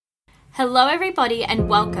Hello everybody and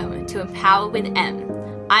welcome to Empower with Em.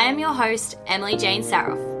 I am your host, Emily Jane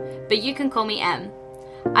Saroff, but you can call me Em.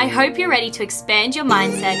 I hope you're ready to expand your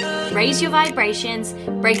mindset, raise your vibrations,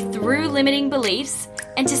 break through limiting beliefs,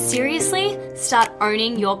 and to seriously start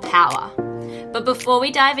owning your power. But before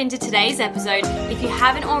we dive into today's episode, if you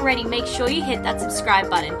haven't already, make sure you hit that subscribe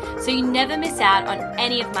button so you never miss out on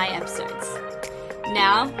any of my episodes.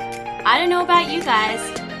 Now, I don't know about you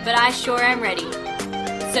guys, but I sure am ready.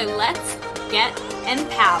 So let's get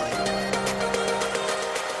empowered.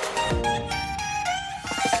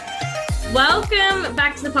 Welcome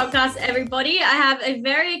back to the podcast, everybody. I have a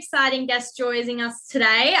very exciting guest joining us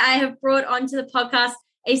today. I have brought onto the podcast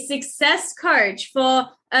a success coach for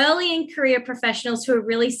early in career professionals who are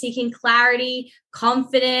really seeking clarity,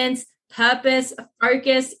 confidence, purpose,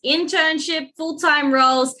 focus, internship, full-time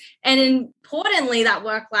roles, and importantly, that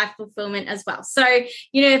work-life fulfillment as well. So,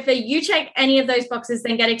 if you check any of those boxes,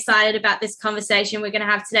 then get excited about this conversation we're going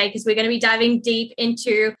to have today, because we're going to be diving deep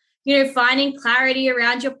into, finding clarity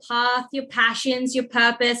around your path, your passions, your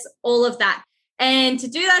purpose, all of that. And to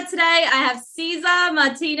do that today, I have Cesar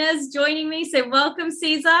Martinez joining me. So welcome,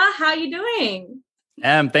 Cesar. How are you doing?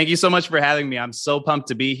 Thank you so much for having me. I'm so pumped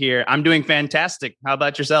to be here. I'm doing fantastic. How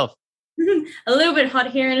about yourself? A little bit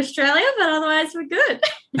hot here in Australia, but otherwise we're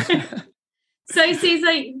good. So Cesar,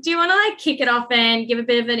 do you want to kick it off and give a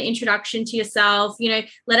bit of an introduction to yourself?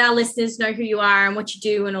 Let our listeners know who you are and what you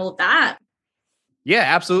do and all of that. Yeah,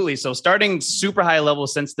 absolutely. So starting super high level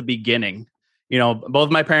since the beginning,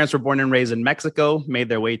 both my parents were born and raised in Mexico, made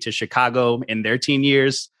their way to Chicago in their teen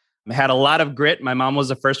years. I had a lot of grit. My mom was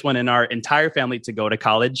the first one in our entire family to go to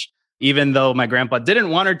college, even though my grandpa didn't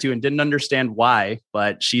want her to and didn't understand why,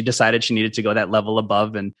 but she decided she needed to go that level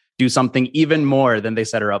above and do something even more than they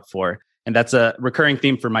set her up for. And that's a recurring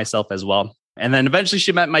theme for myself as well. And then eventually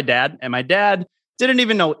she met my dad, and my dad didn't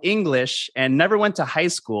even know English and never went to high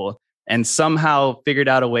school, and somehow figured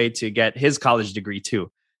out a way to get his college degree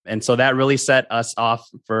too. And so that really set us off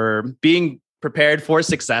for being prepared for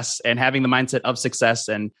success and having the mindset of success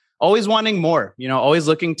and always wanting more, always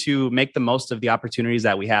looking to make the most of the opportunities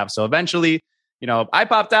that we have. So eventually, I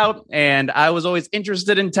popped out and I was always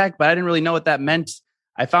interested in tech, but I didn't really know what that meant.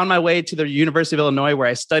 I found my way to the University of Illinois, where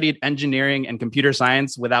I studied engineering and computer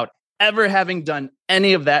science without ever having done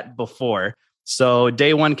any of that before. So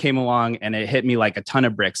day one came along and it hit me like a ton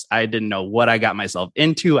of bricks. I didn't know what I got myself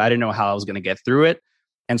into. I didn't know how I was going to get through it.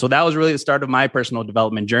 And so that was really the start of my personal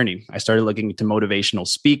development journey. I started looking into motivational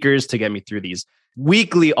speakers to get me through these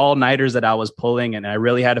weekly all-nighters that I was pulling. And I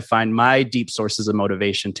really had to find my deep sources of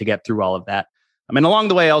motivation to get through all of that. Along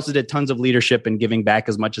the way, I also did tons of leadership and giving back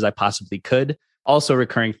as much as I possibly could. Also a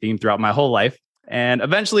recurring theme throughout my whole life. And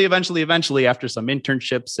eventually, after some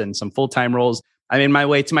internships and some full-time roles, I made my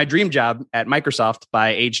way to my dream job at Microsoft by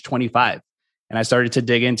age 25. And I started to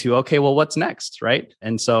dig into, okay, well, what's next, right?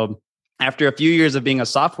 And so after a few years of being a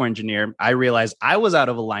software engineer, I realized I was out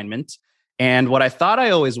of alignment. And what I thought I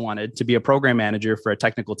always wanted, to be a program manager for a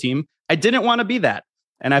technical team, I didn't want to be that.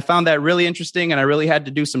 And I found that really interesting. And I really had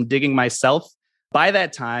to do some digging myself. By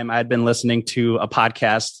that time, I had been listening to a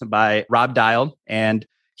podcast by Rob Dial, and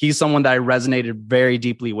he's someone that I resonated very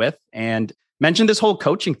deeply with and mentioned this whole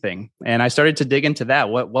coaching thing. And I started to dig into that.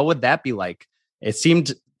 What would that be like? It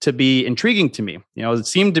seemed to be intriguing to me. It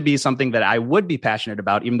seemed to be something that I would be passionate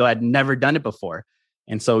about, even though I'd never done it before.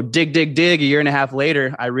 And so dig, a year and a half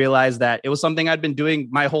later, I realized that it was something I'd been doing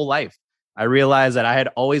my whole life. I realized that I had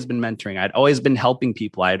always been mentoring. I'd always been helping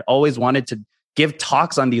people. I'd always wanted to give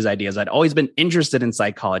talks on these ideas. I'd always been interested in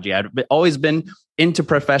psychology. I'd always been into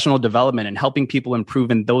professional development and helping people improve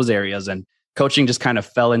in those areas. And coaching just kind of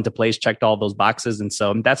fell into place, checked all those boxes. And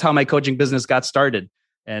so that's how my coaching business got started.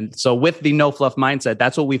 And so with the no fluff mindset,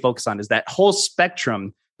 that's what we focus on, is that whole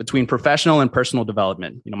spectrum between professional and personal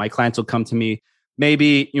development. My clients will come to me,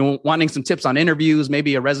 maybe wanting some tips on interviews,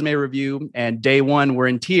 maybe a resume review. And day one, we're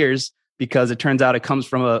in tears because it turns out it comes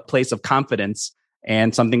from a place of confidence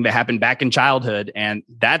and something that happened back in childhood. And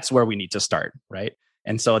that's where we need to start, right?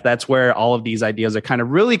 And so that's where all of these ideas are kind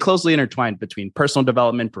of really closely intertwined between personal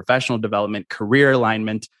development, professional development, career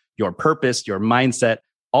alignment, your purpose, your mindset.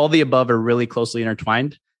 All the above are really closely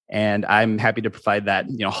intertwined. And I'm happy to provide that,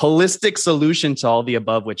 holistic solution to all the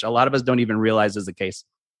above, which a lot of us don't even realize is the case.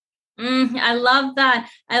 I love that.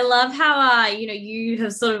 I love how, you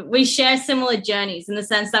have we share similar journeys in the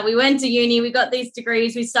sense that we went to uni, we got these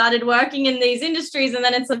degrees, we started working in these industries, and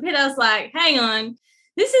then it's hit us like, hang on,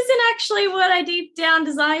 this isn't actually what I deep down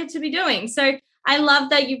desire to be doing. So I love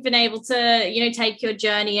that you've been able to, take your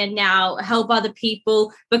journey and now help other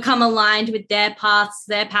people become aligned with their paths,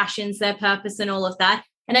 their passions, their purpose, and all of that.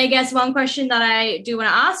 And I guess one question that I do want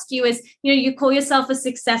to ask you is, you call yourself a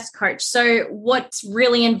success coach. So what's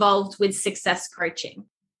really involved with success coaching?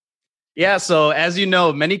 Yeah. So as you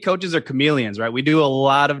know, many coaches are chameleons, right? We do a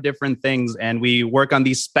lot of different things and we work on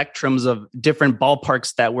these spectrums of different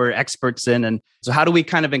ballparks that we're experts in. And so how do we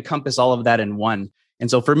kind of encompass all of that in one? And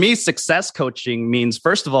so for me, success coaching means,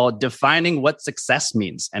 first of all, defining what success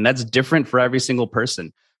means. And that's different for every single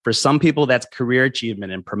person. For some people, that's career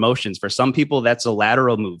achievement and promotions. For some people, that's a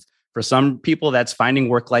lateral move. For some people, that's finding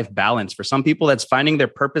work-life balance. For some people, that's finding their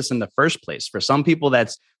purpose in the first place. For some people,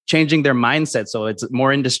 that's changing their mindset so it's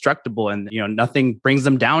more indestructible and nothing brings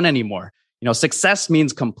them down anymore. Success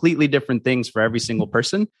means completely different things for every single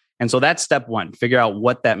person. And so that's step one, figure out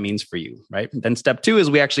what that means for you, right? Then step two is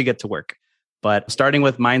we actually get to work. But starting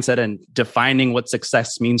with mindset and defining what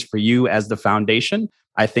success means for you as the foundation,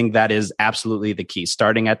 I think that is absolutely the key,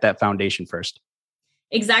 starting at that foundation first.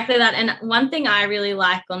 Exactly that. And one thing I really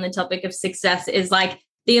like on the topic of success is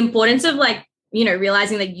the importance of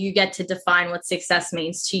realizing that you get to define what success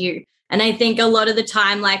means to you. And I think a lot of the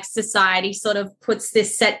time, society sort of puts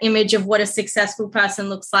this set image of what a successful person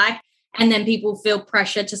looks like. And then people feel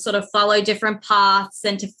pressure to sort of follow different paths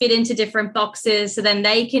and to fit into different boxes. So then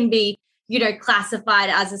they can be, classified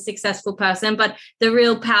as a successful person. But the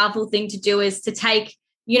real powerful thing to do is to take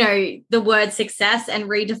the word success and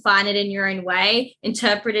redefine it in your own way,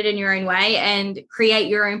 interpret it in your own way, and create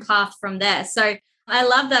your own path from there. So I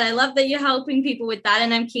love that. I love that you're helping people with that.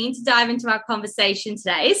 And I'm keen to dive into our conversation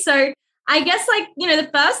today. So I guess the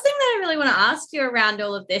first thing that I really want to ask you around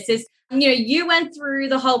all of this is, you went through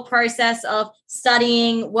the whole process of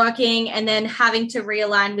studying, working, and then having to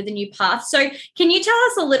realign with a new path. So can you tell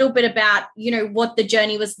us a little bit about, what the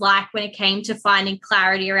journey was like when it came to finding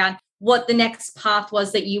clarity around what the next path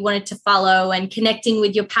was that you wanted to follow and connecting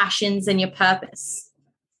with your passions and your purpose?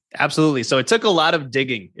 Absolutely. So it took a lot of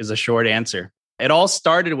digging is a short answer. It all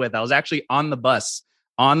started with, I was actually on the bus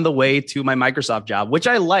on the way to my Microsoft job, which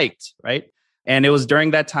I liked, right? And it was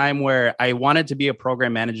during that time where I wanted to be a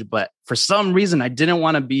program manager, but for some reason, I didn't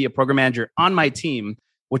want to be a program manager on my team,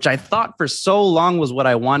 which I thought for so long was what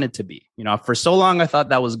I wanted to be. For so long, I thought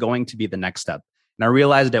that was going to be the next step. And I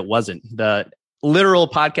realized it wasn't. The literal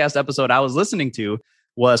podcast episode I was listening to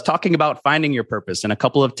was talking about finding your purpose and a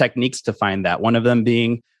couple of techniques to find that. One of them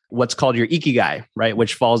being what's called your Ikigai, right?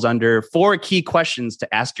 Which falls under 4 key questions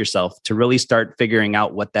to ask yourself to really start figuring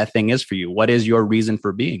out what that thing is for you. What is your reason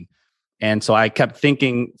for being? And so I kept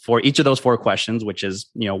thinking for each of those 4 questions, which is,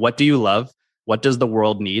 what do you love? What does the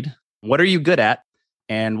world need? What are you good at?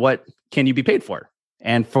 And what can you be paid for?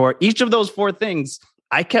 And for each of those 4 things,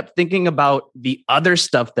 I kept thinking about the other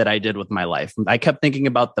stuff that I did with my life. I kept thinking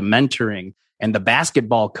about the mentoring and the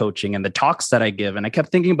basketball coaching and the talks that I give. And I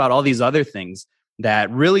kept thinking about all these other things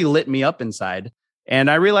that really lit me up inside.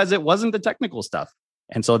 And I realized it wasn't the technical stuff.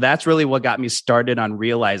 And so that's really what got me started on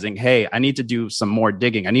realizing, hey, I need to do some more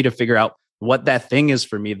digging. I need to figure out what that thing is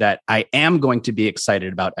for me that I am going to be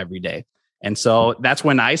excited about every day. And so that's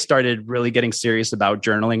when I started really getting serious about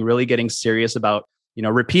journaling, really getting serious about,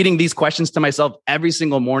 repeating these questions to myself every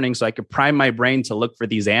single morning so I could prime my brain to look for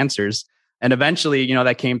these answers. And eventually,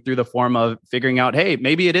 that came through the form of figuring out, hey,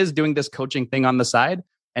 maybe it is doing this coaching thing on the side.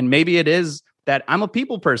 And maybe it is that I'm a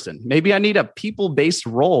people person. Maybe I need a people-based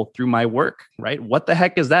role through my work, right? What the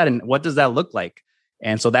heck is that? And what does that look like?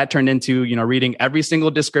 And so that turned into, reading every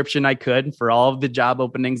single description I could for all of the job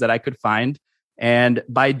openings that I could find. And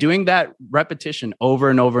by doing that repetition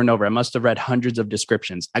over and over and over, I must have read hundreds of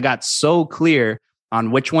descriptions. I got so clear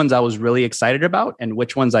on which ones I was really excited about and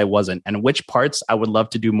which ones I wasn't, and which parts I would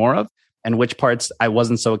love to do more of and which parts I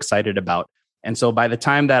wasn't so excited about. And so by the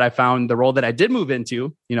time that I found the role that I did move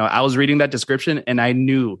into, I was reading that description and I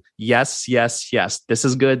knew, yes, this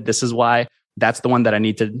is good. This is why. That's the one that I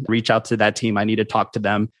need to reach out to that team. I need to talk to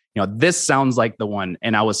them. This sounds like the one.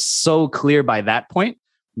 And I was so clear by that point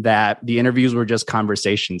that the interviews were just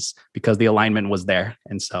conversations because the alignment was there.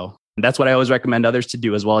 And so that's what I always recommend others to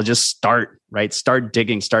do as well. Just start, right? Start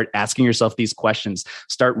digging, start asking yourself these questions,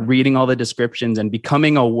 start reading all the descriptions and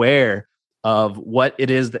becoming aware of what it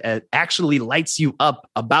is that actually lights you up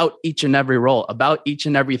about each and every role, about each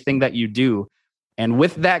and everything that you do. And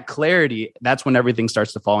with that clarity, that's when everything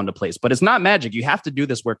starts to fall into place. But it's not magic. You have to do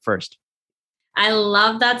this work first. I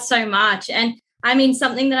love that so much. And I mean,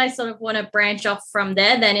 something that I sort of want to branch off from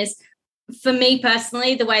there then is, for me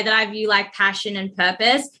personally, the way that I view passion and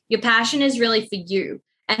purpose, your passion is really for you.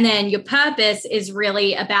 And then your purpose is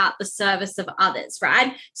really about the service of others,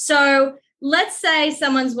 right? So let's say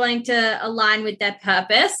someone's wanting to align with their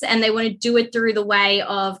purpose and they want to do it through the way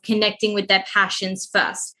of connecting with their passions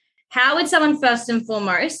first. how would someone first and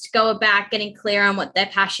foremost go about getting clear on what their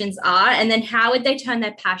passions are? And then how would they turn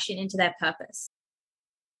their passion into their purpose?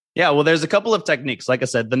 Yeah, well, there's a couple of techniques. Like I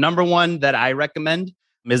said, the number one that I recommend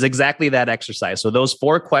is exactly that exercise. So those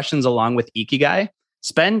 4 questions along with Ikigai,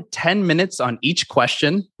 spend 10 minutes on each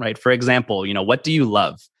question, right? For example, what do you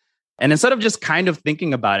love? And instead of just kind of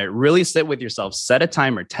thinking about it, really sit with yourself, set a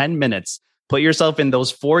timer, 10 minutes, put yourself in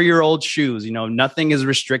those 4-year-old shoes. Nothing is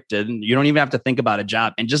restricted. You don't even have to think about a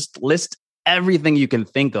job, and just list everything you can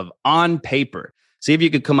think of on paper. See if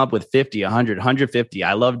you could come up with 50, 100, 150.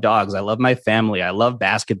 I love dogs. I love my family. I love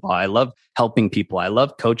basketball. I love helping people. I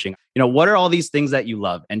love coaching. What are all these things that you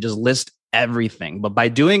love? And just list everything. But by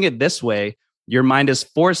doing it this way, your mind is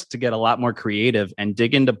forced to get a lot more creative and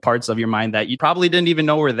dig into parts of your mind that you probably didn't even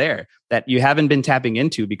know were there, that you haven't been tapping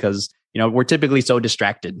into because, we're typically so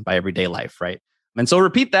distracted by everyday life, right? And so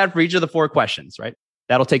repeat that for each of the 4 questions, right?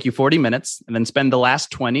 That'll take you 40 minutes, and then spend the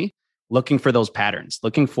last 20 looking for those patterns,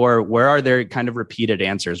 looking for where are there kind of repeated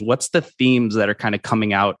answers? What's the themes that are kind of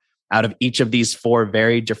coming out of each of these 4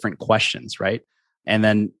 very different questions, right? And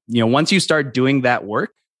then, once you start doing that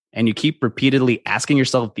work and you keep repeatedly asking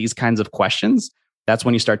yourself these kinds of questions, that's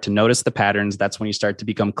when you start to notice the patterns. That's when you start to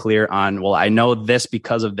become clear on, well, I know this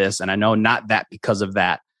because of this, and I know not that because of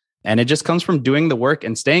that. And it just comes from doing the work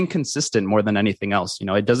and staying consistent more than anything else.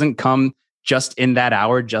 It doesn't come just in that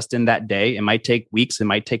hour, just in that day. It might take weeks, it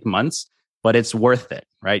might take months, but it's worth it,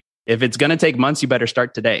 right? If it's going to take months, you better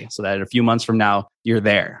start today so that a few months from now, you're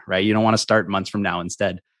there, right? You don't want to start months from now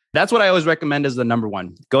instead. That's what I always recommend as the number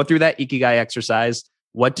one. Go through that Ikigai exercise.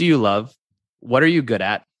 What do you love? What are you good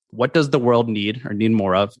at? What does the world need or need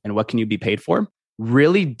more of? And what can you be paid for?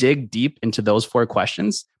 Really dig deep into those 4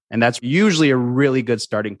 questions. And that's usually a really good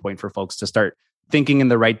starting point for folks to start thinking in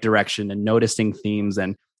the right direction and noticing themes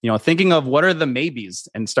and, thinking of what are the maybes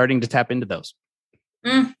and starting to tap into those.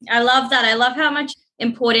 I love that. I love how much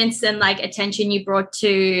importance and attention you brought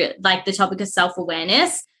to the topic of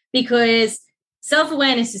self-awareness, because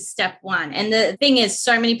self-awareness is step 1. And the thing is,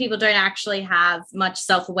 so many people don't actually have much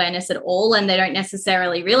self-awareness at all. And they don't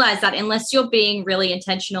necessarily realize that unless you're being really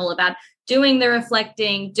intentional about doing the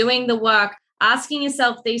reflecting, doing the work, asking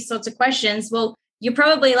yourself these sorts of questions. Well, you're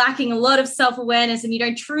probably lacking a lot of self-awareness and you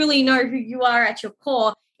don't truly know who you are at your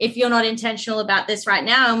core if you're not intentional about this right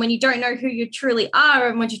now. And when you don't know who you truly are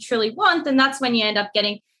and what you truly want, then that's when you end up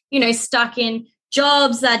getting, stuck in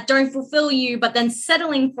jobs that don't fulfill you, but then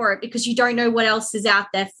settling for it because you don't know what else is out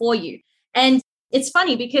there for you. And it's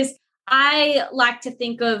funny because I like to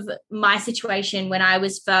think of my situation when I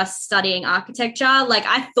was first studying architecture.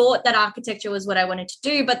 I thought that architecture was what I wanted to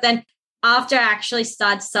do, but then after I actually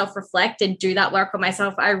started to self-reflect and do that work on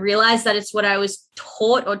myself, I realized that it's what I was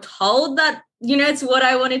taught or told that, it's what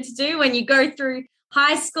I wanted to do. When you go through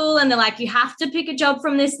high school and they're like, you have to pick a job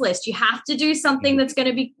from this list. You have to do something that's going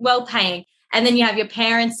to be well paying. And then you have your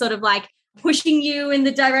parents sort of pushing you in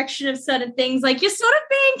the direction of certain things. You're sort of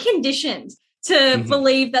being conditioned to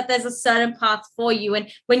believe that there's a certain path for you. And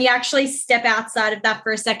when you actually step outside of that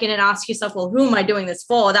for a second and ask yourself, well, who am I doing this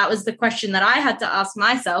for? That was the question that I had to ask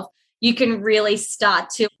myself. You can really start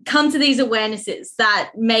to come to these awarenesses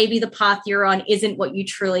that maybe the path you're on isn't what you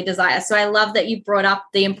truly desire. So I love that you brought up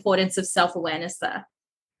the importance of self-awareness there.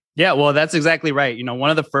 Yeah, well, that's exactly right. One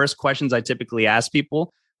of the first questions I typically ask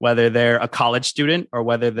people, whether they're a college student or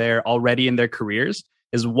whether they're already in their careers,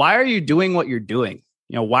 is why are you doing what you're doing?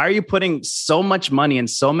 Why are you putting so much money and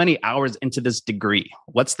so many hours into this degree?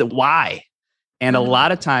 What's the why? And a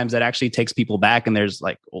lot of times that actually takes people back and there's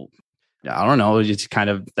well, I don't know. It's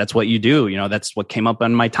kind of, that's what you do. That's what came up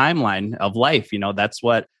on my timeline of life. That's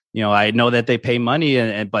what, I know that they pay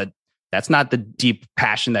money, but that's not the deep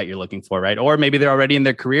passion that you're looking for. Right. Or maybe they're already in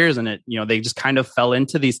their careers and they just kind of fell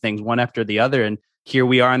into these things one after the other. And here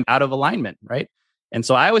we are out of alignment. Right. And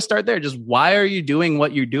so I always start there. Just why are you doing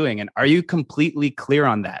what you're doing? And are you completely clear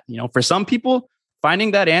on that? For some people,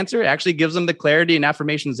 finding that answer actually gives them the clarity and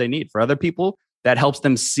affirmations they need. For other people, that helps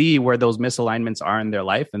them see where those misalignments are in their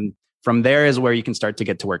life. And from there is where you can start to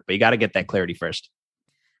get to work, but you got to get that clarity first.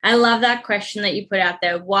 I love that question that you put out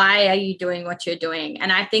there. Why are you doing what you're doing?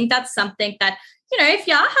 And I think that's something that, if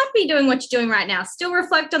you are happy doing what you're doing right now, still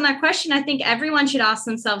reflect on that question. I think everyone should ask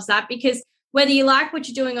themselves that, because whether you like what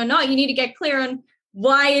you're doing or not, you need to get clear on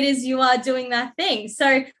why it is you are doing that thing.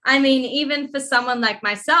 So, even for someone like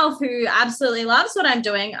myself who absolutely loves what I'm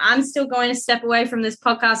doing, I'm still going to step away from this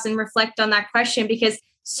podcast and reflect on that question, because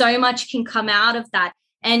so much can come out of that.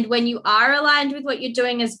 And when you are aligned with what you're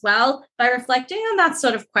doing as well, by reflecting on that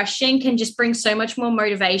sort of question can just bring so much more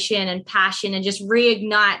motivation and passion and just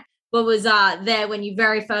reignite what was there when you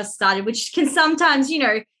very first started, which can sometimes,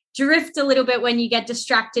 drift a little bit when you get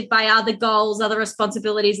distracted by other goals, other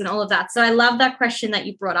responsibilities, and all of that. So I love that question that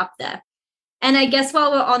you brought up there. And I guess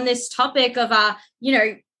while we're on this topic of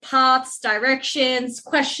paths, directions,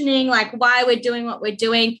 questioning like why we're doing what we're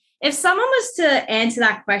doing, if someone was to answer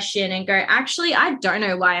that question and go, actually, I don't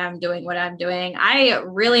know why I'm doing what I'm doing. I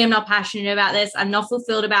really am not passionate about this. I'm not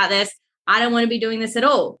fulfilled about this. I don't want to be doing this at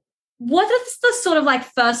all. What is the sort of like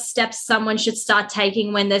first steps someone should start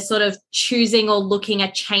taking when they're sort of choosing or looking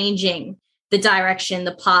at changing the direction,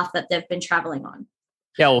 the path that they've been traveling on?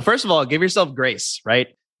 Yeah, well, first of all, give yourself grace, right?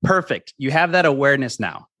 Perfect. You have that awareness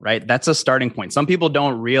now, right? That's a starting point. Some people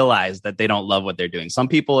don't realize that they don't love what they're doing. Some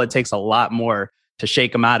people, it takes a lot more to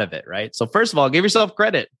shake them out of it, right? So first of all, give yourself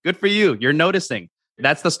credit. Good for you. You're noticing.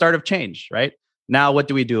 That's the start of change, right? Now, what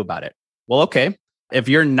do we do about it? Well, okay, if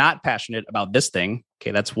you're not passionate about this thing,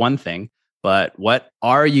 okay, that's one thing. But what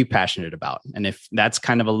are you passionate about? And if that's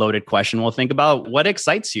kind of a loaded question, we'll think about what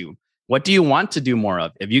excites you. What do you want to do more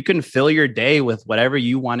of? If you can fill your day with whatever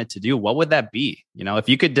you wanted to do, what would that be? If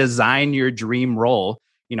you could design your dream role,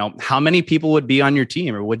 how many people would be on your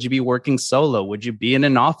team? Or would you be working solo? Would you be in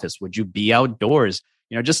an office? Would you be outdoors?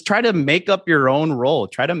 Just try to make up your own role.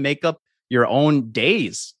 Try to make up your own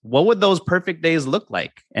days. What would those perfect days look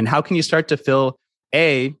like? And how can you start to fill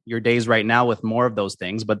A, your days right now with more of those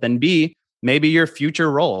things, but then B, maybe your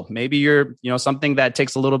future role, maybe you're, something that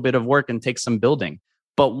takes a little bit of work and takes some building.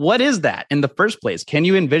 But what is that in the first place? Can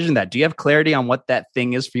you envision that? Do you have clarity on what that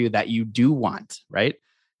thing is for you that you do want, right?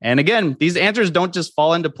 And again, these answers don't just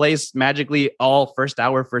fall into place magically all first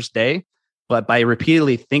hour, first day, but by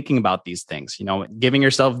repeatedly thinking about these things, giving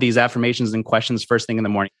yourself these affirmations and questions first thing in the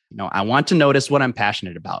morning. I want to notice what I'm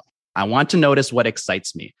passionate about. I want to notice what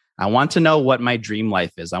excites me. I want to know what my dream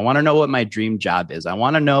life is. I want to know what my dream job is. I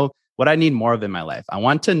want to know what I need more of in my life. I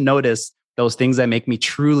want to notice those things that make me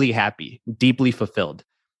truly happy, deeply fulfilled.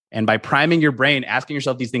 And by priming your brain, asking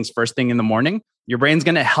yourself these things first thing in the morning, your brain's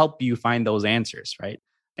going to help you find those answers, right?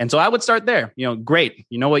 And so I would start there. Great.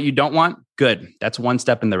 You know what you don't want? Good. That's one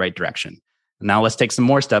step in the right direction. Now let's take some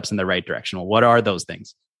more steps in the right direction. Well, what are those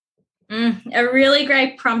things? A really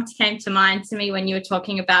great prompt came to mind to me when you were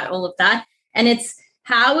talking about all of that. And it's,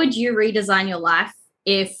 how would you redesign your life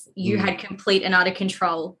if you had complete and utter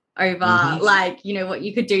control over what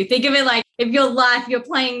you could do? Think of it like if you're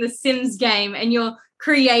playing the Sims game and you're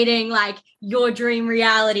creating like your dream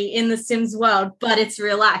reality in the Sims world, but it's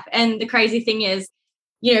real life. And the crazy thing is,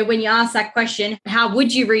 when you ask that question, how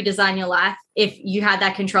would you redesign your life if you had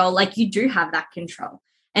that control? Like you do have that control.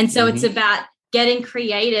 And so it's about getting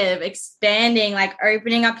creative, expanding, like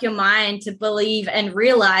opening up your mind to believe and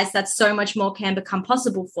realize that so much more can become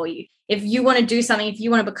possible for you. If you want to do something, if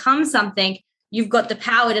you want to become something, you've got the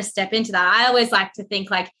power to step into that. I always like to think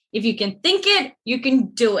like, if you can think it, you can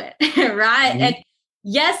do it, right? And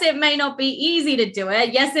yes, it may not be easy to do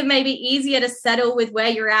it. Yes, it may be easier to settle with where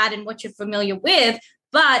you're at and what you're familiar with,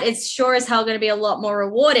 but it's sure as hell going to be a lot more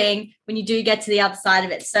rewarding when you do get to the other side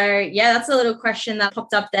of it. So yeah, that's a little question that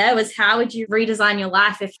popped up there, was how would you redesign your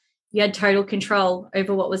life if you had total control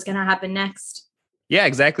over what was going to happen next? Yeah,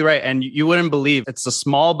 exactly right. And you wouldn't believe it's a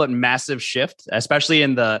small but massive shift, especially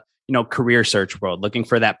in the career search world, looking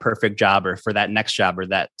for that perfect job or for that next job or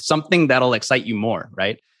that something that'll excite you more,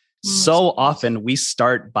 right? So often we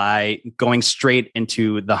start by going straight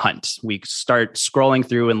into the hunt. We start scrolling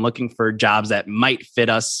through and looking for jobs that might fit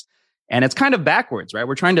us. And it's kind of backwards, right?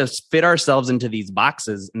 We're trying to fit ourselves into these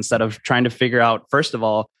boxes instead of trying to figure out, first of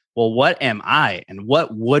all, well, what am I and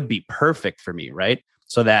what would be perfect for me, right?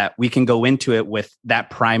 So that we can go into it with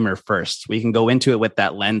that primer first. We can go into it with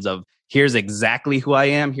that lens of, here's exactly who I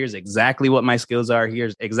am. Here's exactly what my skills are.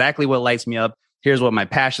 Here's exactly what lights me up. Here's what my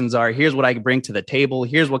passions are. Here's what I bring to the table.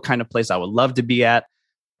 Here's what kind of place I would love to be at.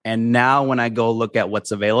 And now when I go look at what's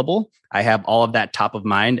available, I have all of that top of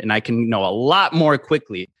mind and I can know a lot more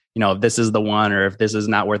quickly, if this is the one or if this is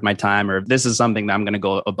not worth my time or if this is something that I'm going to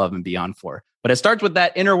go above and beyond for. But it starts with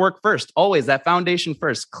that inner work first, always that foundation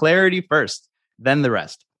first, clarity first, then the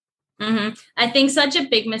rest. I think such a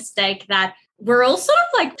big mistake that we're all sort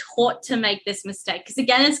of like taught to make this mistake. Because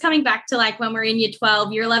again, it's coming back to like when we're in year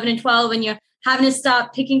 12, year 11 and 12, and you're having to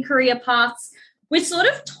start picking career paths. We're sort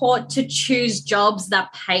of taught to choose jobs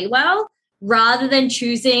that pay well rather than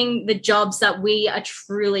choosing the jobs that we are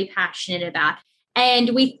truly passionate about.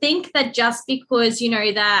 And we think that just because, the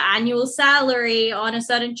annual salary on a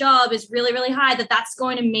certain job is really, really high, that's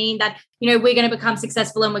going to mean that, we're going to become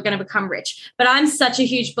successful and we're going to become rich. But I'm such a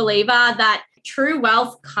huge believer that true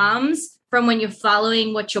wealth comes from when you're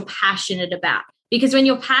following what you're passionate about. Because when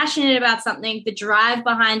you're passionate about something, the drive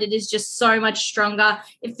behind it is just so much stronger.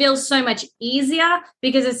 It feels so much easier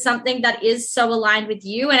because it's something that is so aligned with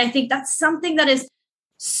you. And I think that's something that is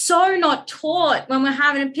so not taught when we're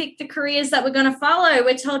having to pick the careers that we're going to follow.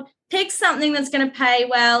 We're told, pick something that's going to pay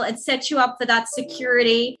well and set you up for that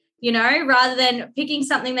security, rather than picking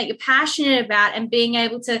something that you're passionate about and being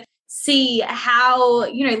able to see how,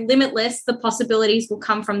 limitless the possibilities will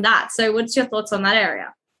come from that. So what's your thoughts on that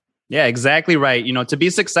area? Yeah, exactly right. To be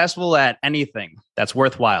successful at anything that's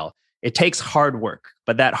worthwhile, it takes hard work,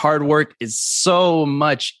 but that hard work is so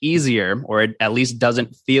much easier, or it at least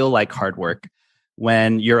doesn't feel like hard work,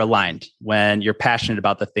 when you're aligned, when you're passionate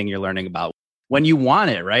about the thing you're learning about, when you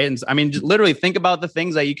want it, right? And I mean, literally think about the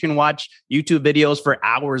things that you can watch YouTube videos for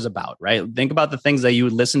hours about, right? Think about the things that you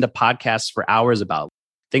would listen to podcasts for hours about.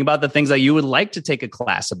 Think about the things that you would like to take a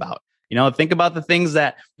class about. Think about the things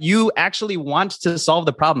that you actually want to solve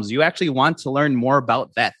the problems. You actually want to learn more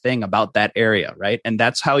about that thing, about that area, right? And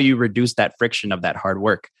that's how you reduce that friction of that hard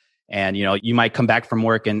work. And, you might come back from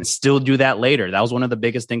work and still do that later. That was one of the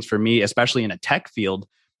biggest things for me, especially in a tech field,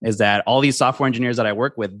 is that all these software engineers that I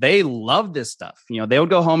work with, they love this stuff. They would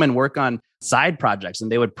go home and work on side projects,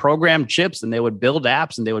 and they would program chips, and they would build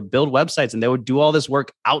apps, and they would build websites, and they would do all this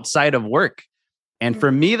work outside of work. And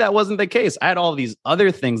for me, that wasn't the case. I had all these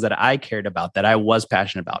other things that I cared about, that I was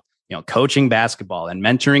passionate about, coaching basketball and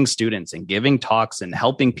mentoring students and giving talks and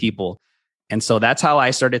helping people. And so that's how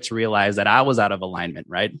I started to realize that I was out of alignment,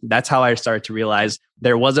 right? That's how I started to realize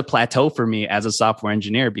there was a plateau for me as a software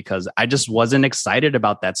engineer, because I just wasn't excited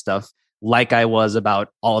about that stuff like I was about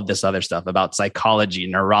all of this other stuff, about psychology,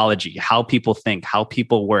 neurology, how people think, how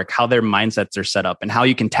people work, how their mindsets are set up, and how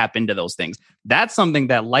you can tap into those things. That's something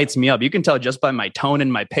that lights me up. You can tell just by my tone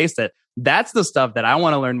and my pace that that's the stuff that I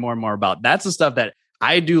want to learn more and more about. That's the stuff that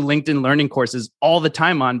I do LinkedIn learning courses all the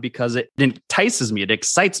time on, because it entices me. It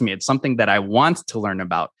excites me. It's something that I want to learn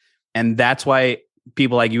about. And that's why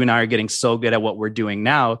people like you and I are getting so good at what we're doing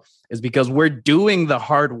now, is because we're doing the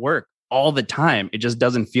hard work all the time. It just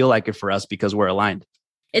doesn't feel like it for us because we're aligned.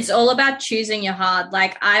 It's all about choosing your hard.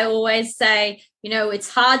 Like I always say, it's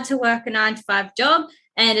hard to work a 9-to-5 job,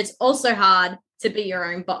 and it's also hard to be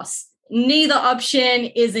your own boss. Neither option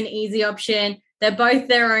is an easy option. They're both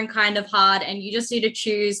their own kind of hard, and you just need to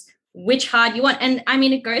choose which hard you want. And I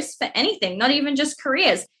mean, it goes for anything, not even just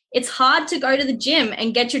careers. It's hard to go to the gym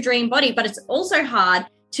and get your dream body, but it's also hard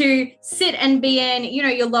to sit and be in,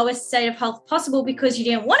 your lowest state of health possible because you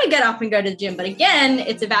didn't want to get up and go to the gym. But again,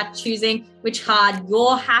 it's about choosing which hard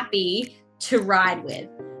you're happy to ride with.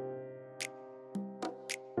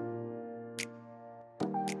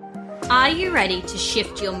 Are you ready to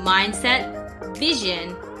shift your mindset,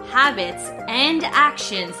 vision, habits, and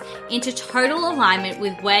actions into total alignment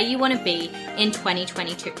with where you want to be in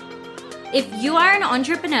 2022? If you are an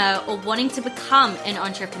entrepreneur or wanting to become an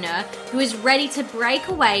entrepreneur who is ready to break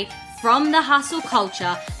away from the hustle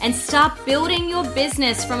culture and start building your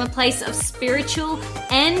business from a place of spiritual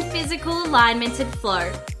and physical alignment and flow,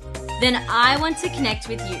 then I want to connect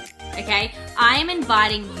with you, okay? I am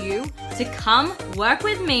inviting you to come work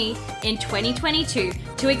with me in 2022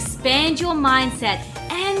 to expand your mindset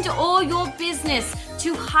and or your business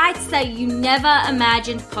to heights that you never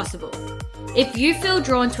imagined possible. If you feel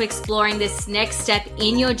drawn to exploring this next step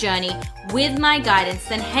in your journey with my guidance,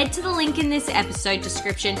 then head to the link in this episode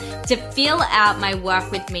description to fill out my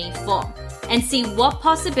Work With Me form and see what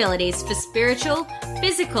possibilities for spiritual,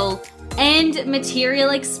 physical, and material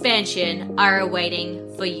expansion are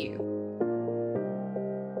awaiting for you.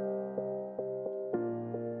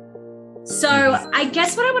 So I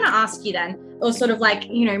guess what I want to ask you then, or sort of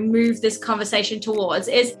move this conversation towards,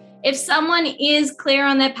 is if someone is clear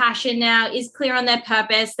on their passion now, is clear on their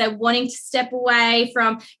purpose, they're wanting to step away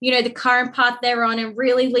from, the current path they're on and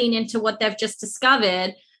really lean into what they've just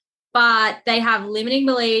discovered, but they have limiting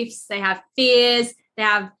beliefs, they have fears, they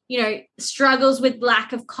have, struggles with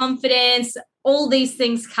lack of confidence, all these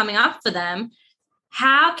things coming up for them.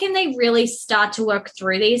 How can they really start to work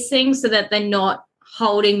through these things so that they're not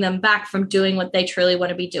holding them back from doing what they truly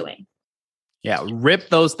want to be doing? Yeah, rip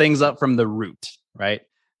those things up from the root, right?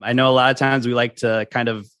 I know a lot of times we like to kind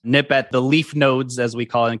of nip at the leaf nodes, as we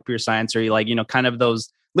call it in computer science, or, kind of those,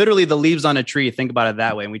 literally the leaves on a tree, think about it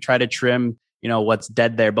that way. And we try to trim, what's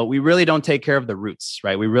dead there, but we really don't take care of the roots,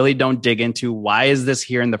 right? We really don't dig into why is this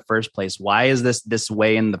here in the first place? Why is this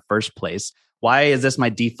way in the first place? Why is this my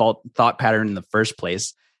default thought pattern in the first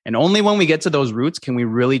place? And only when we get to those roots can we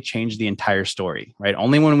really change the entire story, right?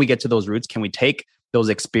 Only when we get to those roots can we take those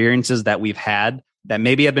experiences that we've had that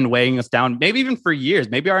maybe have been weighing us down, maybe even for years,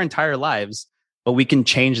 maybe our entire lives, but we can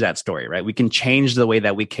change that story, right? We can change the way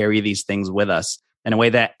that we carry these things with us in a way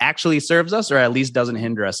that actually serves us or at least doesn't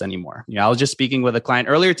hinder us anymore. I was just speaking with a client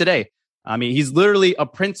earlier today. I mean, he's literally a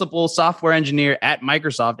principal software engineer at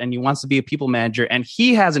Microsoft and he wants to be a people manager and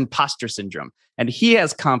he has imposter syndrome and he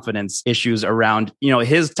has confidence issues around,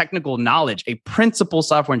 his technical knowledge, a principal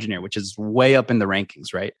software engineer, which is way up in the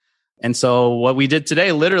rankings, right? And so what we did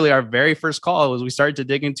today, literally our very first call was we started to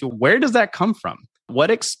dig into where does that come from?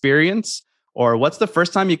 What experience or what's the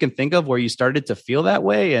first time you can think of where you started to feel that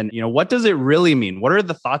way? And, what does it really mean? What are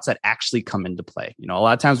the thoughts that actually come into play? A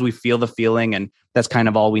lot of times we feel the feeling and that's kind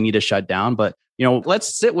of all we need to shut down. But,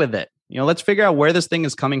 let's sit with it. Let's figure out where this thing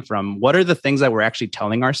is coming from. What are the things that we're actually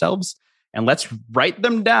telling ourselves? And let's write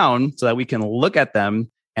them down so that we can look at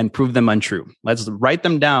them and prove them untrue. Let's write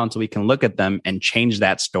them down so we can look at them and change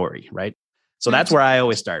that story, right? So that's where I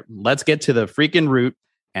always start. Let's get to the freaking root.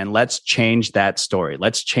 And let's change that story.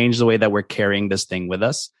 Let's change the way that we're carrying this thing with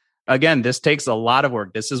us. Again, this takes a lot of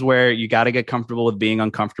work. This is where you got to get comfortable with being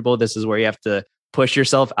uncomfortable. This is where you have to push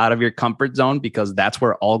yourself out of your comfort zone because that's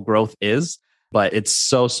where all growth is. But it's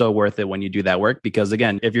so, so worth it when you do that work. Because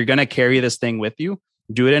again, if you're going to carry this thing with you,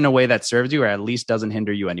 do it in a way that serves you or at least doesn't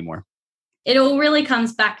hinder you anymore. It all really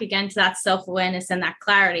comes back again to that self-awareness and that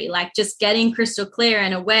clarity, like just getting crystal clear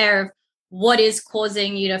and aware of what is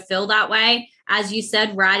causing you to feel that way. As you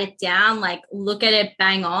said, write it down, like look at it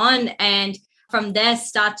bang on. And from there,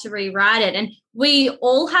 start to rewrite it. And we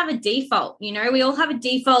all have a default, we all have a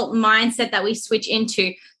default mindset that we switch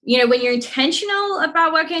into. When you're intentional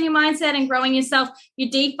about working on your mindset and growing yourself, your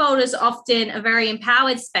default is often a very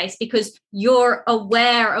empowered space because you're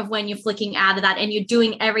aware of when you're flicking out of that and you're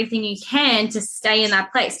doing everything you can to stay in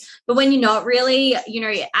that place. But when you're not really,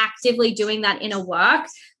 actively doing that inner work,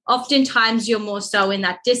 oftentimes you're more so in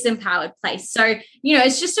that disempowered place. So,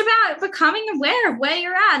 it's just about becoming aware of where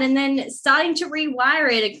you're at and then starting to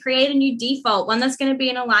rewire it and create a new default, one that's going to be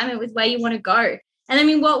in alignment with where you want to go.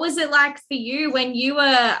 And what was it like for you when you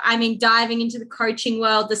were, diving into the coaching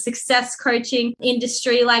world, the success coaching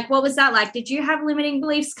industry? Like, what was that like? Did you have limiting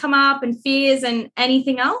beliefs come up and fears and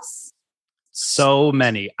anything else? So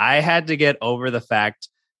many. I had to get over the fact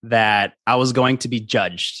that I was going to be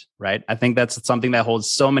judged, right? I think that's something that holds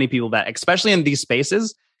so many people back, especially in these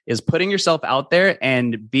spaces, is putting yourself out there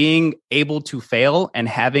and being able to fail and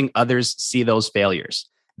having others see those failures.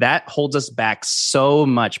 That holds us back so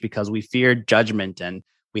much because we fear judgment and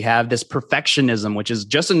we have this perfectionism, which is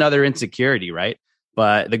just another insecurity, right?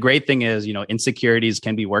 But the great thing is, insecurities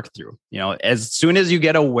can be worked through. As soon as you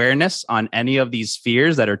get awareness on any of these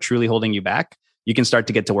fears that are truly holding you back, you can start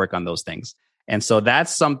to get to work on those things. And so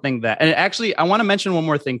that's something that, and actually, I want to mention one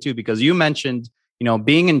more thing too, because you mentioned,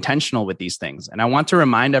 being intentional with these things. And I want to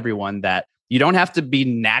remind everyone that you don't have to be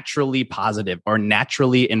naturally positive or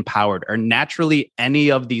naturally empowered or naturally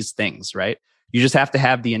any of these things, right? You just have to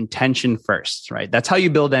have the intention first, right? That's how you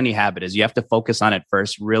build any habit is you have to focus on it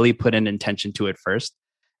first, really put an intention to it first.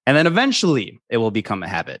 And then eventually it will become a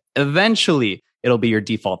habit. Eventually it'll be your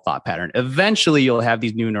default thought pattern. Eventually you'll have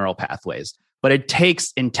these new neural pathways. But it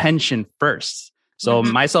takes intention first. So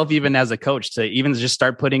myself, even as a coach, to even just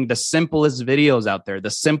start putting the simplest videos out there,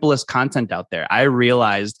 the simplest content out there, I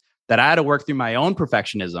realized that I had to work through my own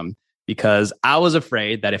perfectionism because I was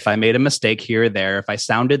afraid that if I made a mistake here or there, if I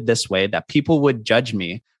sounded this way, that people would judge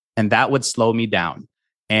me and that would slow me down.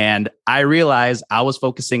 And I realized I was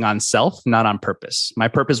focusing on self, not on purpose. My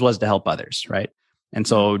purpose was to help others, right? And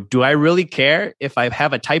so do I really care if I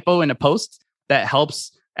have a typo in a post that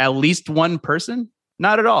helps at least one person?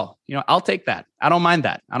 Not at all. I'll take that. I don't mind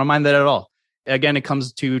that. I don't mind that at all. Again, it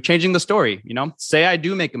comes to changing the story. Say I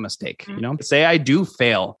do make a mistake, say I do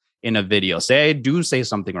fail in a video, say I do say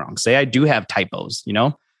something wrong, say I do have typos,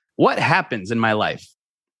 what happens in my life?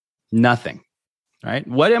 Nothing, right?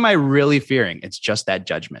 What am I really fearing? It's just that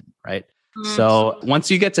judgment, right? So once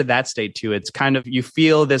you get to that state too, it's kind of, you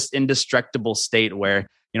feel this indestructible state where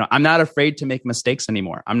I'm not afraid to make mistakes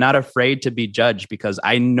anymore. I'm not afraid to be judged because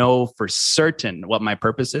I know for certain what my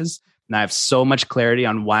purpose is. And I have so much clarity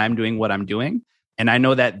on why I'm doing what I'm doing. And I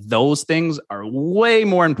know that those things are way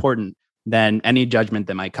more important than any judgment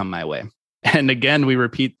that might come my way. And again, we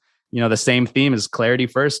repeat, the same theme is clarity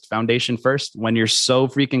first, foundation first. When you're so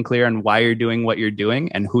freaking clear on why you're doing what you're doing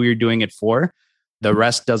and who you're doing it for, the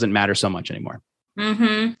rest doesn't matter so much anymore.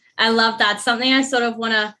 I love that. Something I sort of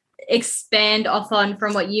want to expand off on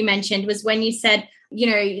from what you mentioned was when you said,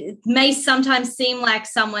 it may sometimes seem like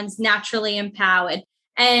someone's naturally empowered.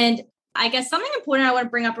 And I guess something important I want to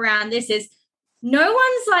bring up around this is no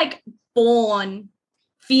one's like born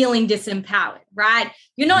feeling disempowered, right?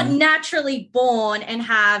 You're not naturally born and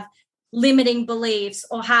have limiting beliefs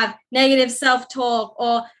or have negative self-talk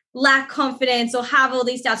or lack confidence or have all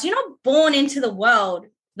these doubts. You're not born into the world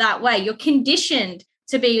that way. You're conditioned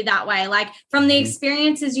to be that way, like from the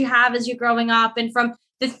experiences you have as you're growing up and from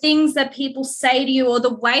the things that people say to you, or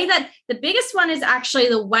the way that the biggest one is actually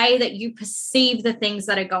the way that you perceive the things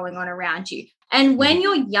that are going on around you. And when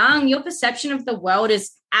you're young, your perception of the world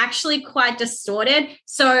is actually quite distorted.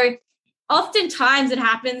 So oftentimes it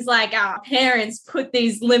happens like our parents put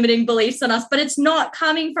these limiting beliefs on us, but it's not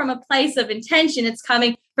coming from a place of intention. It's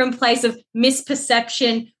coming from a place of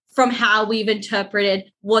misperception from how we've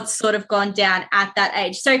interpreted what's sort of gone down at that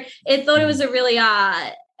age. So I thought it was a really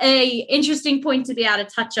a interesting point to be able to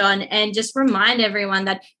touch on and just remind everyone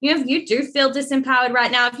that, you know, if you do feel disempowered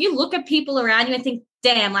right now, if you look at people around you and think,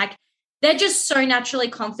 damn, like they're just so naturally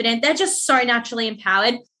confident, they're just so naturally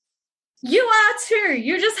empowered, you are too.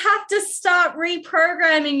 You just have to start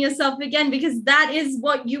reprogramming yourself again, because that is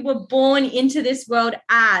what you were born into this world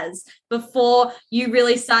as before you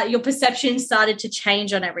really your perception started to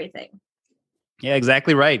change on everything. Yeah,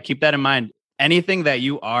 exactly right. Keep that in mind. Anything that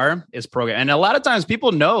you are is programmed. And a lot of times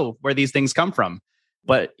people know where these things come from,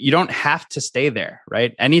 but you don't have to stay there,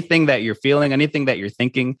 right? Anything that you're feeling, anything that you're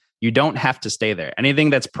thinking, you don't have to stay there.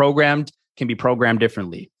 Anything that's programmed can be programmed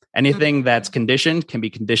differently. Anything that's conditioned can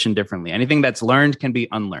be conditioned differently. Anything that's learned can be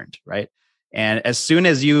unlearned, right? And as soon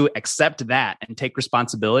as you accept that and take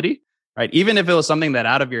responsibility, right? Even if it was something that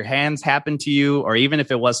out of your hands happened to you, or even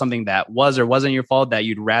if it was something that was or wasn't your fault, that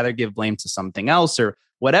you'd rather give blame to something else or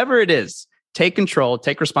whatever it is, take control,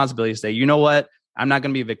 take responsibility, say, you know what? I'm not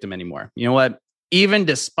going to be a victim anymore. You know what? Even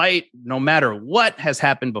despite no matter what has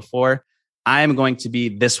happened before, I'm going to be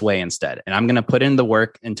this way instead. And I'm going to put in the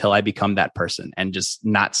work until I become that person and just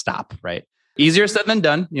not stop, right? Easier said than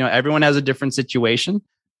done. You know, everyone has a different situation,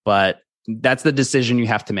 but that's the decision you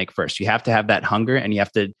have to make first. You have to have that hunger and you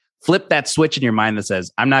have to flip that switch in your mind that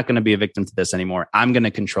says, I'm not going to be a victim to this anymore. I'm going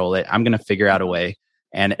to control it. I'm going to figure out a way.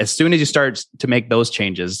 And as soon as you start to make those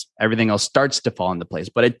changes, everything else starts to fall into place.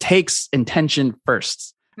 But it takes intention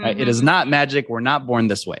first, right? It is not magic. We're not born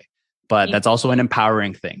this way, but that's also an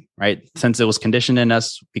empowering thing, right? Since it was conditioned in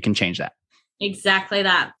us, we can change that. Exactly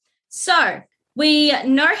that. So we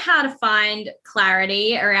know how to find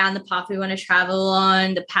clarity around the path we want to travel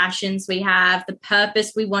on, the passions we have, the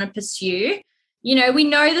purpose we want to pursue. You know, we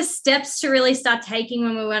know the steps to really start taking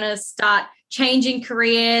when we want to start changing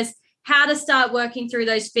careers, how to start working through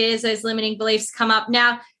those fears, those limiting beliefs come up.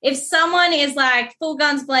 Now, if someone is like full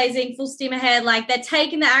guns blazing, full steam ahead, like they're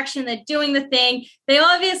taking the action, they're doing the thing, they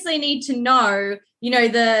obviously need to know, you know,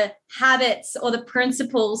 the habits or the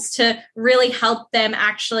principles to really help them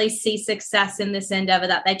actually see success in this endeavor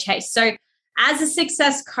that they chase. So as a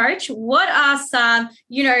success coach, what are some,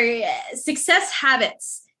 you know, success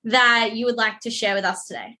habits that you would like to share with us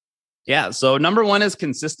today? Yeah. So number one is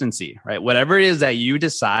consistency, right? Whatever it is that you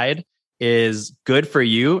decide is good for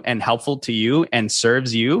you and helpful to you and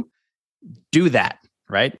serves you, do that,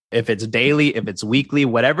 right? If it's daily, if it's weekly,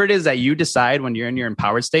 whatever it is that you decide when you're in your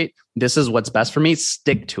empowered state, this is what's best for me,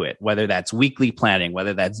 stick to it. Whether that's weekly planning,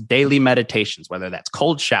 whether that's daily meditations, whether that's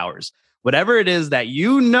cold showers, whatever it is that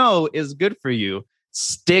you know is good for you,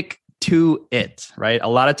 stick to it, right? A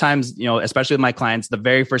lot of times, you know, especially with my clients, the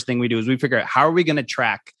very first thing we do is we figure out how are we going to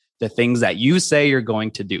track the things that you say you're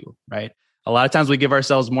going to do, right? A lot of times we give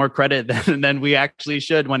ourselves more credit than we actually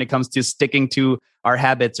should when it comes to sticking to our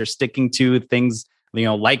habits or sticking to things, you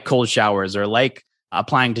know, like cold showers or like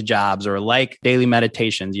applying to jobs or like daily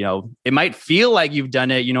meditations. You know, it might feel like you've done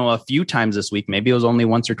it, you know, a few times this week. Maybe it was only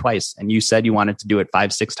once or twice and you said you wanted to do it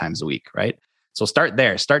 5-6 times a week, right? So start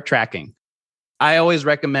there, start tracking. I always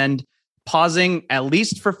recommend pausing at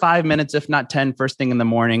least for 5 minutes, if not 10, first thing in the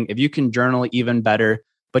morning. If you can journal, even better.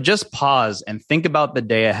 But just pause and think about the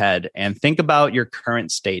day ahead and think about your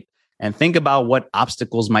current state and think about what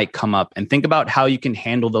obstacles might come up and think about how you can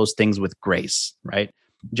handle those things with grace, right?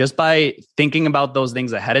 Just by thinking about those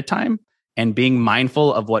things ahead of time and being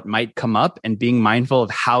mindful of what might come up and being mindful of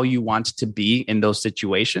how you want to be in those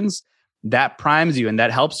situations, that primes you and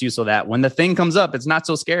that helps you so that when the thing comes up, it's not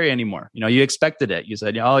so scary anymore. You know, you expected it. You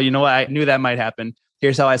said, oh, you know what? I knew that might happen.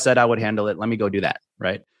 Here's how I said I would handle it. Let me go do that,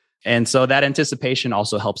 right? And so that anticipation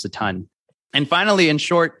also helps a ton. And finally, in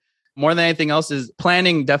short, more than anything else is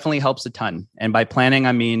planning definitely helps a ton. And by planning,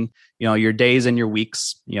 I mean, you know, your days and your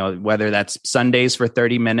weeks, you know, whether that's Sundays for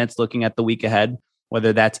 30 minutes, looking at the week ahead,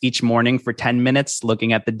 whether that's each morning for 10 minutes,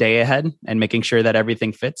 looking at the day ahead and making sure that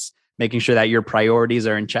everything fits, making sure that your priorities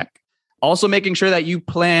are in check. Also making sure that you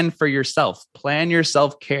plan for yourself, plan your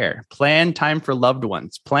self-care, plan time for loved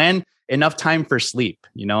ones, plan enough time for sleep.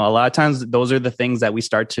 You know, a lot of times those are the things that we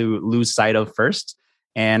start to lose sight of first.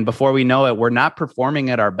 And before we know it, we're not performing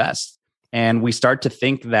at our best. And we start to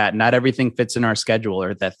think that not everything fits in our schedule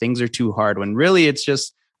or that things are too hard, when really it's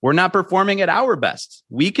just we're not performing at our best.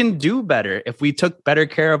 We can do better if we took better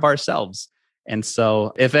care of ourselves. And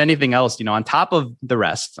so if anything else, on top of the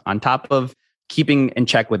rest, on top of keeping in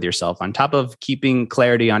check with yourself, on top of keeping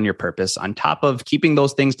clarity on your purpose, on top of keeping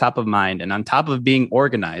those things top of mind, and on top of being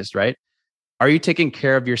organized, right? Are you taking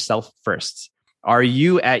care of yourself first? Are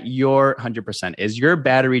you at your 100%? Is your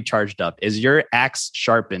battery charged up? Is your axe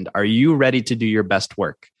sharpened? Are you ready to do your best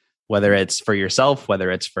work? Whether it's for yourself, whether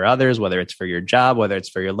it's for others, whether it's for your job, whether it's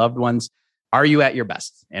for your loved ones, are you at your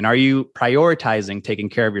best? And are you prioritizing taking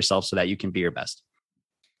care of yourself so that you can be your best?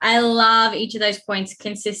 I love each of those points: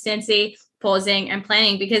 consistency, pausing, and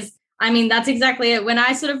planning, because that's exactly it. When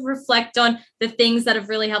I sort of reflect on the things that have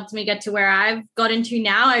really helped me get to where I've gotten to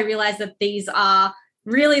now, I realize that these are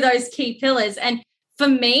really those key pillars. And for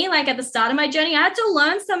me, like at the start of my journey, I had to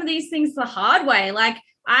learn some of these things the hard way. Like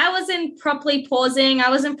I wasn't properly pausing. I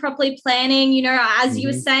wasn't properly planning, as you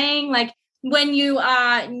were saying, like when you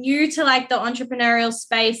are new to like the entrepreneurial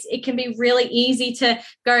space, it can be really easy to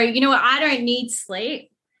go, I don't need sleep.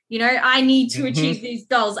 I need to achieve these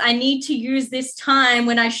goals. I need to use this time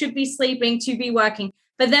when I should be sleeping to be working.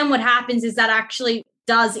 But then what happens is that actually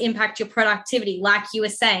does impact your productivity, like you were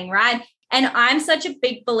saying, right? And I'm such a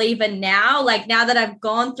big believer now, like now that I've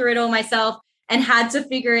gone through it all myself and had to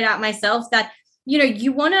figure it out myself, that,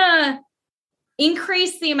 you want to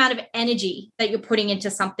increase the amount of energy that you're putting into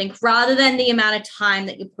something rather than the amount of time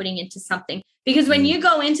that you're putting into something. Because when you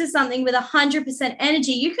go into something with 100%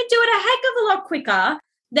 energy, you could do it a heck of a lot quicker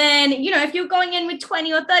than, if you're going in with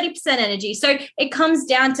 20 or 30% energy. So it comes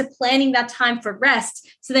down to planning that time for rest,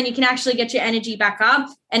 so then you can actually get your energy back up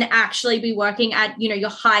and actually be working at, your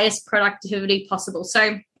highest productivity possible.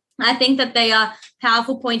 So I think that they are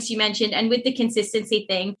powerful points you mentioned. And with the consistency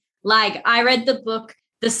thing, like I read the book,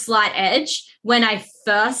 The Slight Edge, when I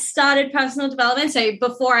first started personal development. So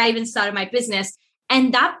before I even started my business.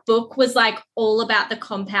 And that book was like all about the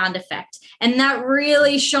compound effect. And that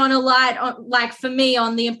really shone a light on, like for me,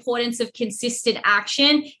 on the importance of consistent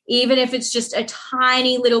action, even if it's just a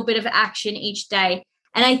tiny little bit of action each day.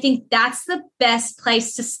 And I think that's the best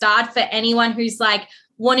place to start for anyone who's like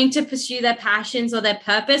wanting to pursue their passions or their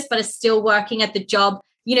purpose, but are still working at the job,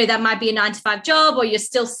 that might be a 9-to-5 job, or you're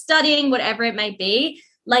still studying, whatever it may be.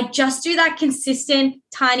 Like just do that consistent,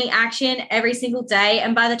 tiny action every single day.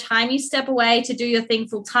 And by the time you step away to do your thing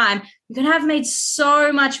full time, you're going to have made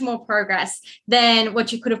so much more progress than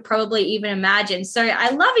what you could have probably even imagined. So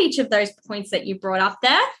I love each of those points that you brought up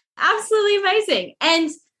there. Absolutely amazing.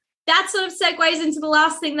 And that sort of segues into the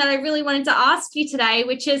last thing that I really wanted to ask you today,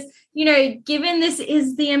 which is, given this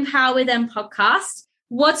is the Empower With Em podcast,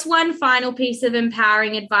 what's one final piece of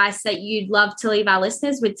empowering advice that you'd love to leave our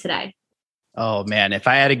listeners with today? Oh man, if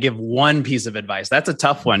I had to give one piece of advice, that's a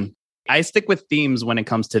tough one. I stick with themes when it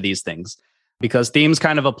comes to these things, because themes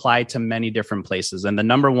kind of apply to many different places. And the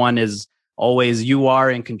number one is always, you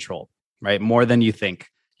are in control, right? More than you think.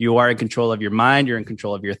 You are in control of your mind, you're in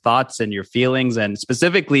control of your thoughts and your feelings. And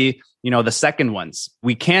specifically, the second ones,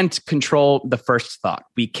 we can't control the first thought.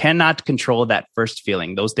 We cannot control that first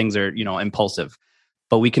feeling. Those things are, impulsive,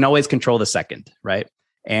 but we can always control the second, right?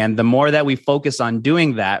 And the more that we focus on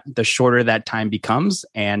doing that, the shorter that time becomes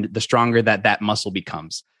and the stronger that muscle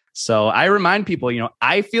becomes. So I remind people,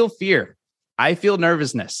 I feel fear. I feel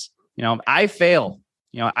nervousness. I fail.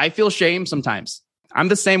 I feel shame sometimes. I'm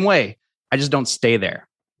the same way. I just don't stay there,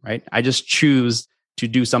 right? I just choose to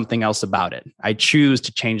do something else about it. I choose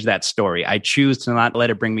to change that story. I choose to not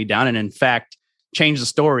let it bring me down. And in fact, change the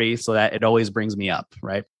story so that it always brings me up,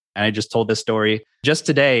 right? And I just told this story just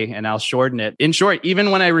today, and I'll shorten it. In short,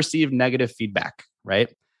 even when I receive negative feedback,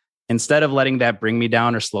 right? Instead of letting that bring me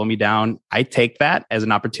down or slow me down, I take that as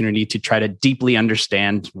an opportunity to try to deeply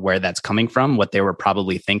understand where that's coming from, what they were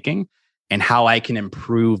probably thinking, and how I can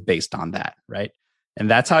improve based on that, right?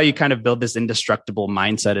 And that's how you kind of build this indestructible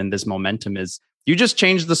mindset and this momentum is you just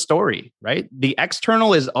change the story, right? The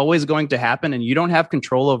external is always going to happen and you don't have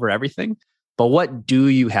control over everything. But what do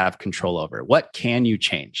you have control over? What can you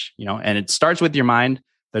change? And it starts with your mind.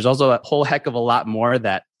 There's also a whole heck of a lot more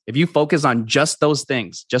that if you focus on just those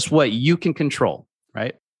things, just what you can control,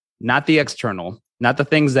 right? Not the external, not the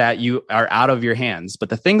things that you are out of your hands, but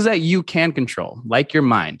the things that you can control, like your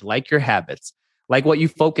mind, like your habits, like what you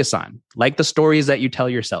focus on, like the stories that you tell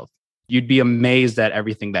yourself. You'd be amazed at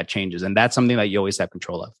everything that changes. And that's something that you always have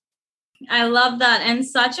control of. I love that. And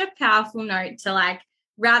such a powerful note to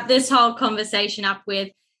wrap this whole conversation up with.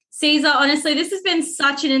 Cesar, honestly, this has been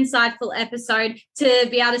such an insightful episode to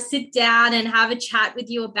be able to sit down and have a chat with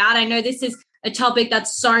you about. I know this is a topic that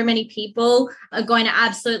so many people are going to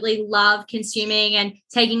absolutely love consuming and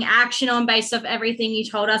taking action on based off everything you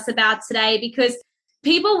told us about today, because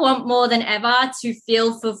people want more than ever to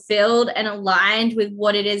feel fulfilled and aligned with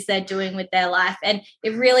what it is they're doing with their life. And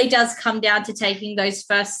it really does come down to taking those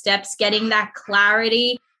first steps, getting that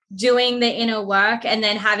clarity, doing the inner work, and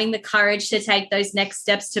then having the courage to take those next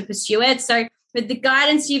steps to pursue it. So with the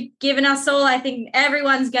guidance you've given us all, I think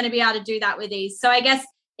everyone's going to be able to do that with ease. So I guess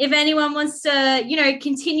if anyone wants to,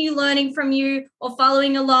 continue learning from you or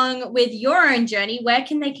following along with your own journey, where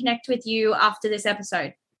can they connect with you after this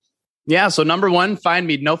episode? Yeah. So number one, find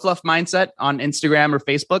me No Fluff Mindset on Instagram or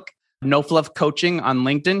Facebook, No Fluff Coaching on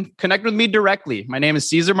LinkedIn. Connect with me directly. My name is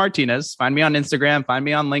Cesar Martinez. Find me on Instagram, find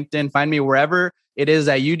me on LinkedIn, find me wherever it is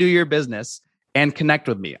that you do your business and connect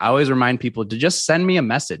with me. I always remind people to just send me a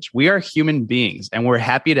message. We are human beings and we're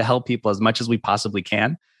happy to help people as much as we possibly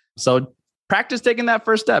can. So practice taking that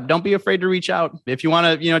first step. Don't be afraid to reach out. If you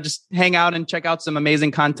want to, just hang out and check out some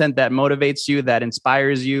amazing content that motivates you, that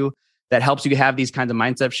inspires you, that helps you have these kinds of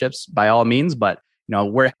mindset shifts, by all means. But,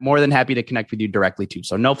 we're more than happy to connect with you directly too.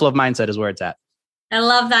 So No Fluff Mindset is where it's at. I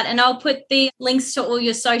love that. And I'll put the links to all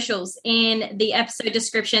your socials in the episode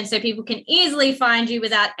description so people can easily find you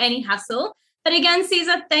without any hassle. But again,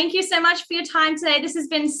 Cesar, thank you so much for your time today. This has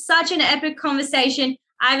been such an epic conversation.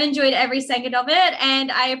 I've enjoyed every second of it and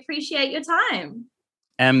I appreciate your time.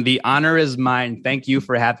 And the honor is mine. Thank you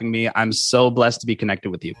for having me. I'm so blessed to be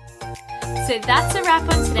connected with you. So that's a wrap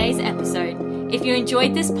on today's episode. If you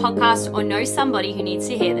enjoyed this podcast or know somebody who needs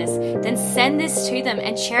to hear this, then send this to them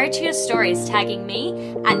and share it to your stories, tagging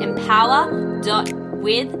me at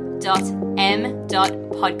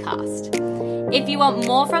empower.with.m.podcast. If you want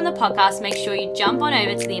more from the podcast, make sure you jump on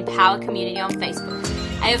over to the Empower community on Facebook.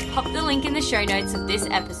 I have popped the link in the show notes of this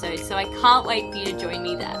episode, so I can't wait for you to join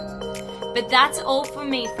me there. But that's all from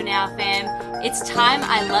me for now, fam. It's time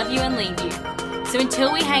I love you and leave you. So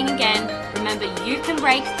until we hang again, remember you can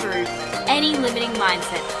break through any limiting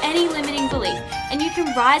mindset, any limiting belief, and you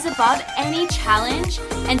can rise above any challenge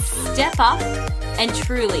and step up and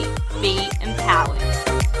truly be empowered.